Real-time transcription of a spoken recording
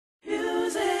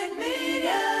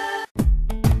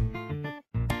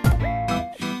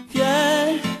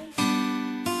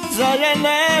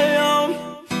Zion,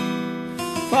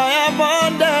 fire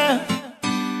burn there.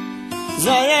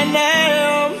 Zion,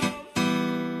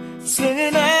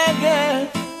 singing again.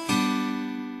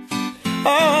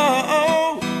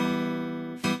 Oh,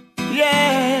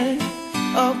 yeah,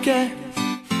 okay.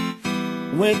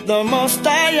 With the Most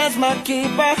High as my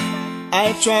keeper,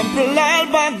 I trample all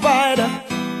backbiter.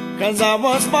 'Cause I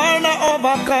was born an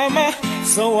overcomer,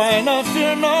 so I no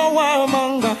fear no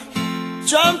warmonger.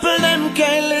 Trample them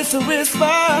careless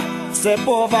whisper, step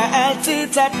over all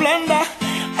teeth of plunder.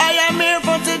 I am here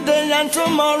for today and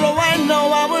tomorrow, I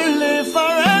know I will live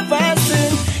forever.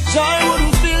 Sin, joy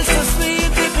wouldn't feel so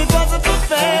sweet if it wasn't for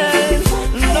faith.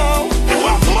 No,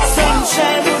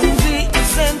 sunshine wouldn't be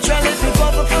essential if it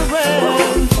wasn't for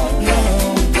rain. No.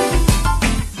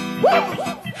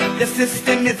 The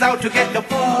system is out to get the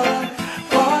poor.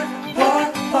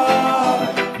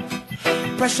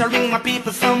 Pressuring my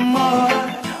people some more.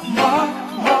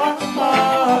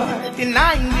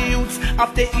 Denying the youths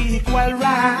of the equal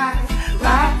rights.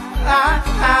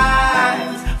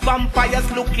 Vampires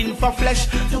looking for flesh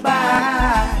to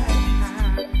buy.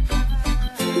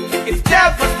 It's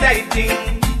devastating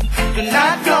to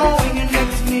not know when your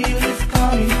next meal is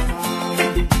coming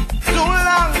from. Too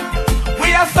long we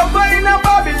are suffering in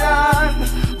Babylon.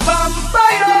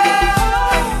 Vampires,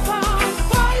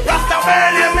 Rasta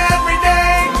burn him every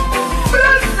day.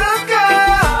 Bless the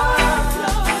God,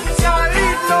 can't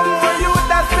leave no more you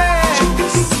that way.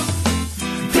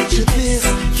 Picture this,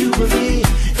 you and me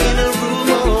in a room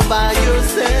all by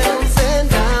yourselves, and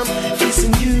I'm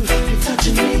kissing you, you're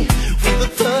touching me with the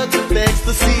touch of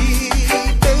ecstasy,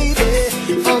 baby.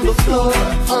 On the floor,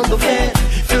 on the bed,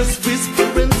 just whisper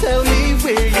and tell me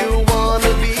where you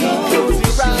wanna be. Close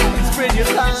your eyes, spread your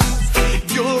thighs,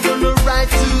 you're on the right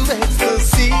to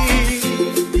ecstasy.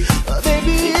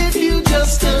 Baby, if you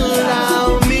just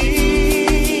allow me,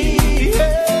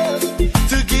 yeah,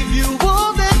 to give you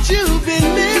all that you've been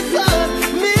missing.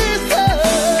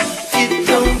 It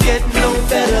don't get no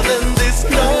better than this,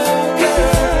 no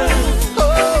girl.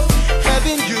 Oh,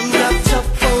 having you wrapped up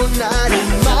all night in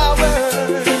my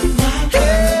world.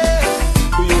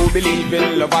 Do you believe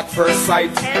in love at first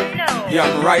sight? Yeah,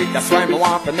 I'm right, that's why I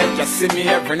want to make you see me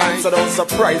every night. So don't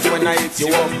surprise when I hit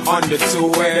you up on the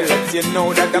two-way. Let you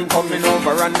know that I'm coming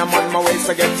over and I'm on my way.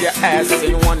 So get your ass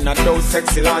in one of those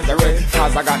sexy lingerie.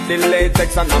 'Cause I got the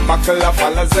latex and a buckle of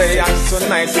Alizé. And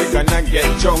tonight we gonna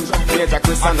get drunk, Major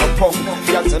Cris and a punk.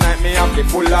 Yeah, tonight me have to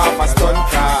pull off a stunt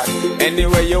card.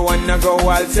 Anywhere you wanna go,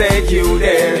 I'll take you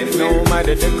there. No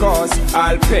matter the cost,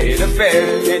 I'll pay the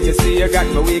fare. Can't you see you got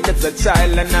me weak as a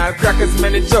child? And I'll crack as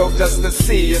many jokes just to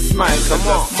see you smile. So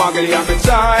just muggle you, my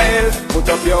child. Put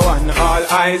up your one, all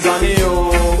eyes on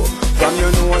you. From you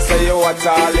know, say you what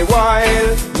all the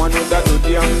while. Man would do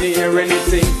damn near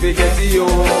anything to get you.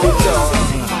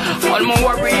 All my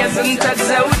warriors and thugs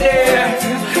out there,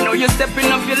 know you're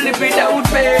stepping up, you live without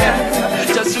fear.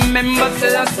 Just remember,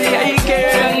 till I say I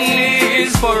care, and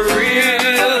it's for real.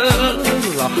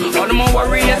 All my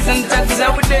warriors and thugs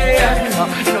out there,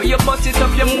 know you bust it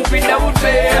up, you move without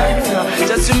fear.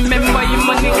 Just remember, your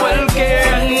money well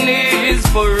care, and it's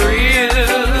for real.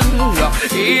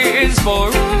 It's for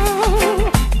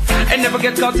real. And never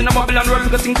get caught in a Babylon world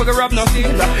because think we can rob no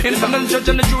steal. In front of the judge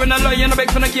and the jury and a lawyer and a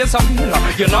beg for the case of feel.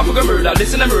 You're not for go murder,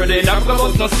 listen to murder, you're not for go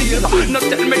bust no steal. No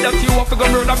tell me that you have to go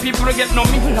murder people to get no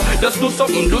meal. Just do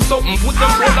something, put them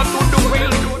brother to the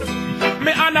wheel.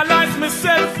 Me analyze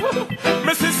myself,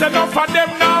 me see enough of them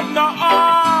now have no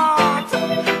heart.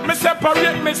 Me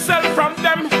separate myself from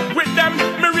them, with them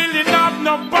me really not have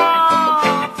no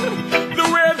part. The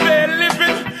way they live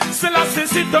it, still I see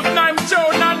sit up now I'm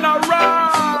Joan and a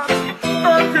rat.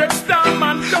 Earthquake star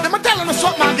man, Let me tell you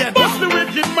something again. bust the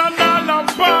wicked man all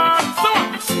apart.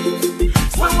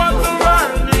 So what the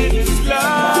world needs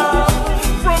love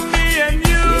from me and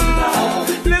you.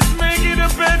 Let's make it a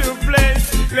better place.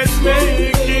 Let's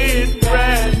make it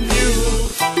brand new.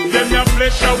 Them your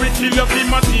flesh how we kill up the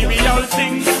material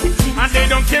things, and they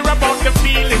don't care about the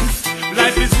feelings.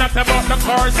 Life is not about the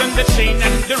cars and the chain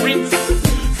and the rings.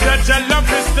 Such a love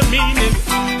is the meaning.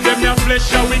 Them your flesh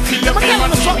how we kill up the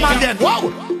material. Wow.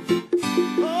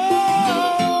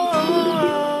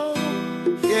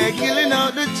 Yeah, killing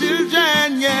out the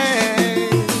children, yeah.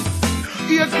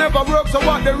 Ears never work, so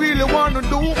what they really want to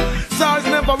do. SARS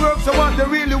never work, so what they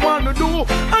really want to do.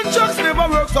 And drugs never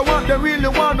work, so what they really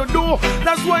want to do.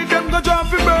 That's why them go jump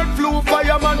for bird flu.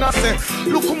 Fireman I say,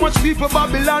 look how much people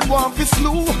Babylon want to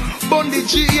slew. Bundy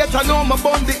G8 and now my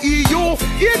Bundy EU.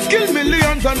 It's kill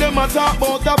millions and them a talk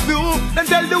about a few. Then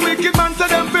tell the wicked man to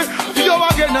them, yo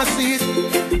again I see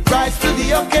it. Rise to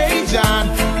the occasion.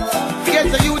 Get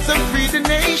the youth and free the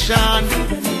nation. nation.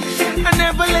 I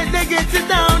never let they get it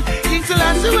down. King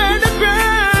Selassie wear the crown.